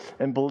good,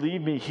 and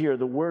believe me here,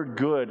 the word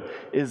good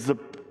is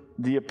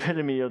the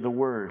epitome of the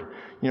word.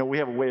 You know, we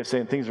have a way of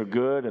saying things are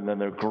good, and then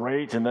they're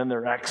great, and then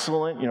they're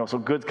excellent. You know, so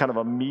good's kind of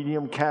a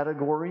medium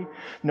category.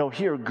 No,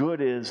 here,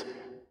 good is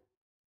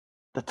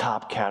the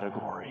top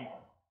category.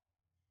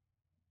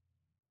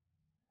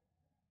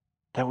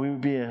 That we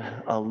would be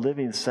a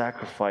living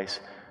sacrifice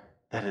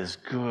that is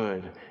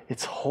good.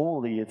 It's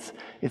holy. It's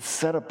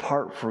set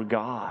apart for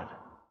God.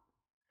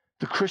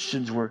 The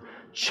Christians were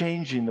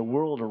changing the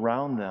world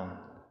around them.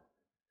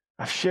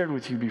 I've shared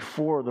with you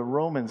before, the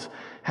Romans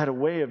had a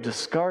way of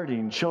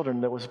discarding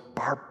children that was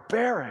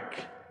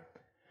barbaric.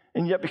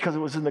 And yet, because it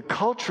was in the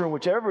culture in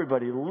which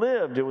everybody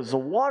lived, it was the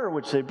water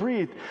which they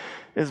breathed,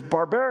 as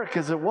barbaric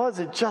as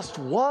it just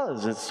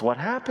was. It's what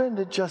happened.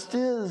 It just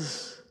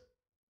is.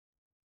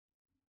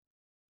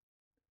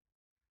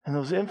 And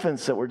those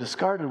infants that were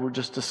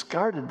just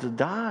discarded to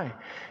die.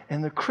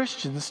 And the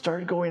Christians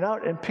started going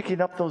out and picking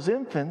up those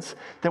infants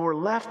that were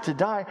left to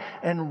die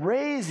and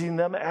raising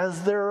them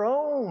as their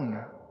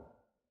own.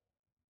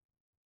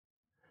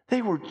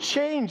 They were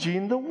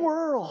changing the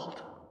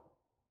world.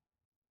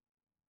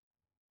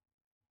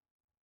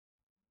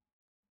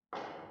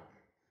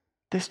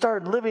 They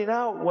started living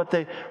out what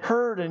they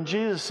heard in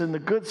Jesus in the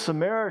Good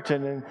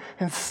Samaritan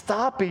and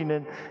stopping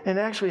and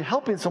actually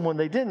helping someone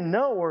they didn't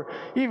know, or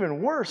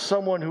even worse,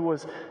 someone who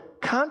was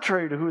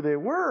contrary to who they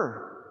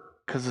were,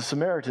 because the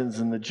Samaritans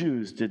and the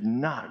Jews did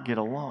not get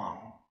along.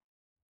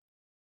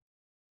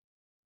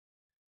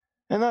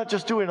 And not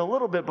just doing a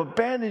little bit, but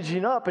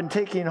bandaging up and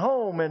taking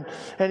home and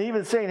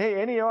even saying,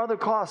 hey, any other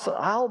costs,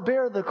 I'll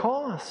bear the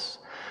costs.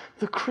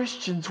 The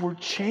Christians were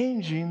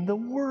changing the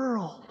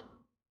world.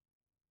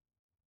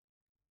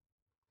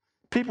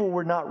 People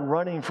were not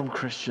running from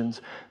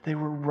Christians, they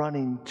were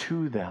running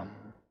to them.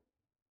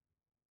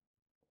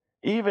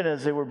 Even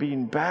as they were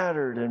being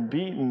battered and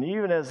beaten,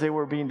 even as they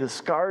were being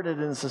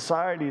discarded in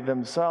society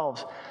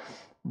themselves,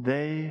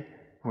 they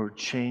were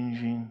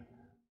changing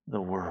the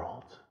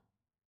world.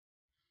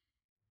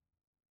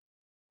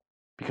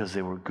 Because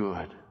they were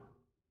good.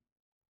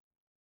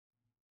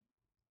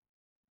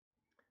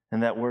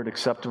 And that word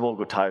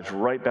acceptable ties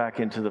right back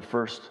into the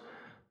first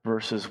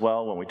verse as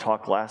well, when we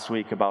talked last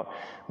week about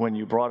when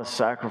you brought a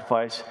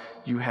sacrifice,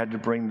 you had to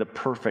bring the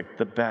perfect,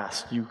 the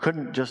best. You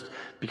couldn't just,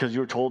 because you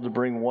were told to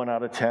bring 1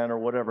 out of 10 or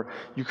whatever,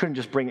 you couldn't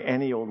just bring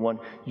any old one.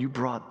 You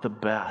brought the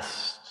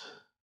best.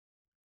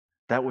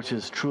 That which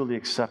is truly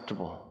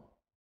acceptable.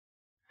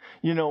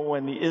 You know,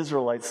 when the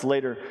Israelites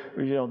later,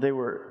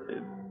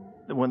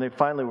 when they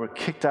finally were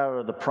kicked out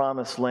of the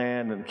promised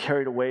land and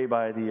carried away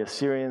by the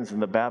Assyrians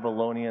and the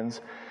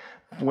Babylonians,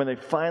 when they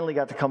finally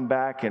got to come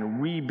back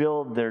and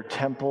rebuild their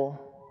temple,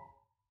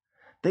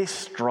 they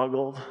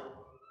struggled.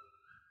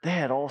 They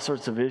had all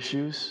sorts of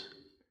issues.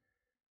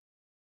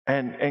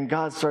 And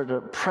God started to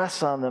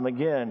press on them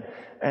again.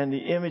 And the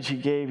image he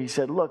gave, he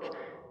said, look,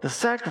 the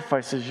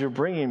sacrifices you're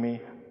bringing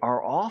me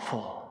are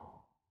awful.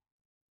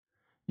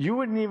 You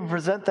wouldn't even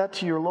present that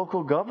to your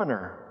local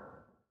governor.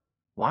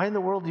 Why in the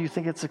world do you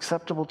think it's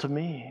acceptable to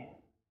me?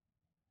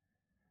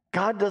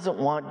 God doesn't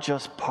want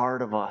just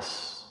part of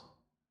us.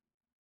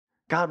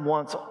 God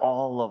wants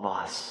all of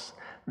us.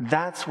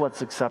 That's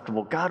what's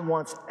acceptable. God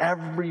wants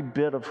every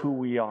bit of who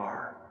we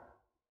are.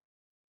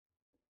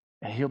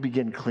 And he'll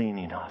begin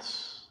cleaning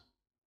us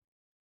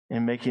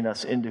and making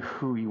us into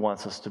who he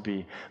wants us to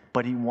be.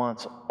 But he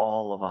wants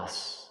all of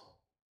us,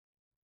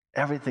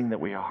 everything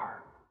that we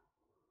are,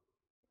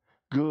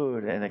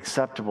 good and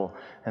acceptable.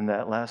 And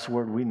that last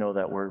word, we know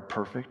that word,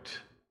 perfect.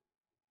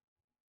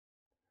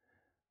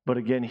 But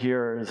again,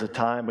 here is a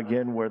time,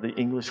 again, where the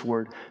English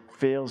word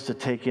fails to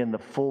take in the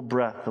full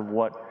breadth of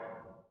what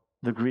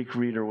the Greek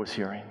reader was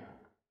hearing.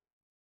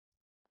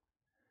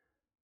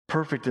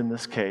 Perfect in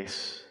this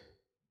case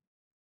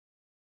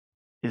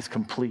is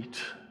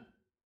complete,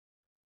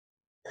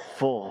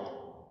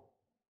 full.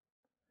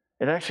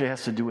 It actually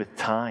has to do with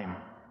time.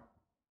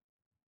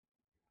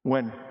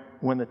 When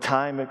the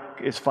time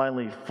is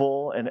finally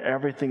full and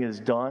everything is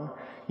done,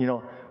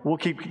 we'll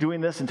keep doing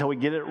this until we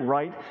get it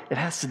right. It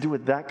has to do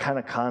with that kind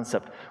of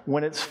concept.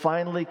 When it's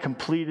finally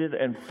completed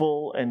and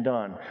full and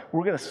done,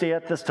 we're going to stay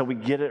at this till we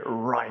get it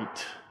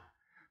right.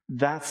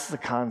 That's the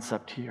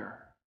concept here.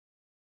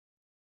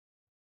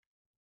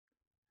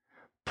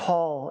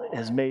 Paul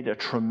has made a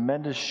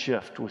tremendous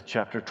shift with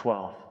chapter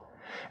 12.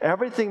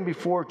 Everything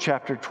before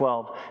chapter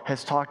 12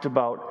 has talked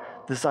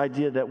about this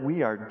idea that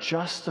we are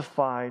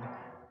justified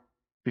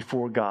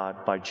before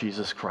God by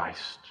Jesus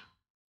Christ.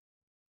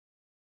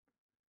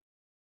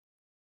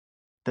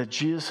 That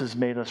Jesus has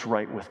made us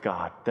right with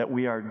God, that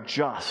we are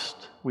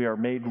just, we are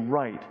made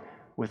right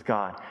with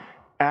God.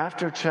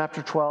 After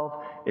chapter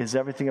 12 is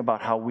everything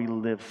about how we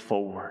live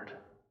forward.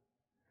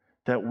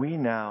 That we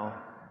now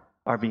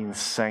are being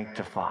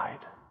sanctified.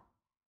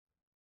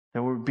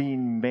 That we're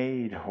being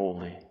made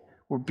holy.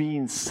 We're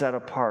being set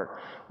apart.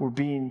 We're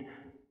being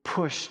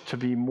pushed to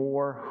be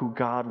more who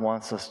God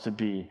wants us to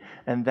be.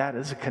 And that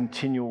is a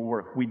continual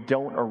work. We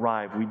don't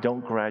arrive. We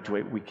don't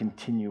graduate. We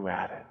continue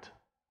at it.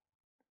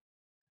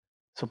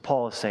 So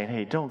Paul is saying,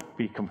 hey, don't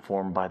be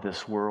conformed by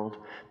this world.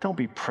 Don't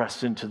be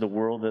pressed into the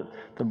world,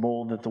 the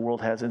mold that the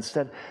world has.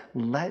 Instead,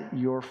 let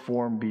your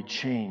form be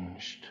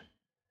changed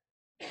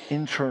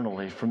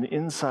internally, from the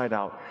inside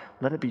out.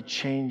 Let it be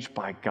changed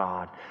by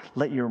God.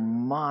 Let your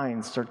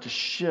mind start to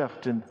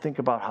shift and think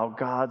about how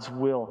God's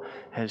will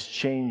has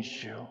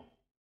changed you.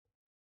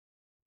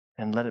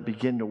 And let it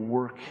begin to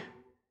work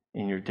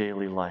in your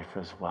daily life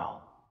as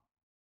well,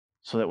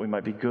 so that we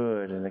might be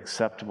good and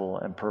acceptable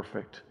and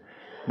perfect.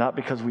 Not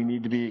because we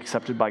need to be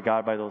accepted by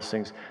God by those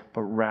things,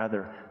 but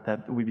rather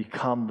that we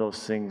become those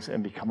things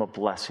and become a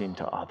blessing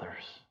to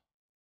others.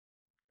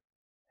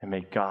 And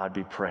may God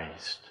be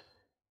praised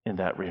in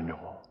that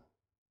renewal.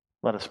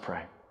 Let us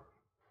pray.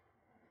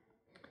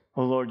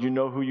 Oh Lord, you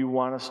know who you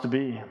want us to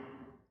be.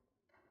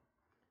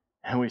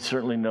 And we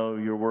certainly know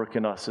your work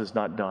in us is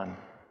not done.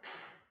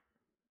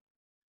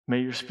 May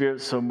your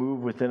Spirit so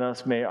move within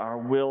us. May our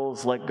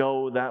wills let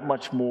go that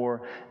much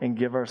more and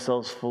give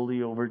ourselves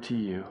fully over to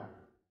you,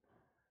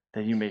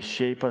 that you may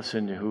shape us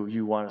into who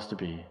you want us to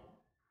be.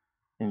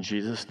 In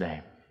Jesus'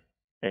 name,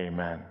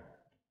 amen.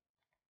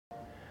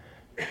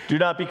 Do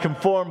not be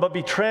conformed, but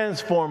be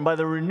transformed by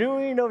the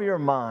renewing of your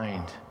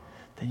mind,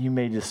 that you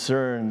may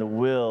discern the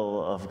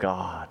will of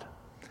God.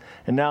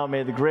 And now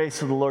may the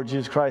grace of the Lord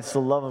Jesus Christ,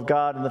 the love of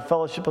God, and the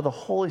fellowship of the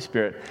Holy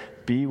Spirit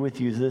be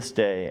with you this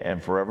day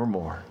and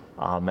forevermore.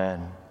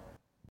 Amen.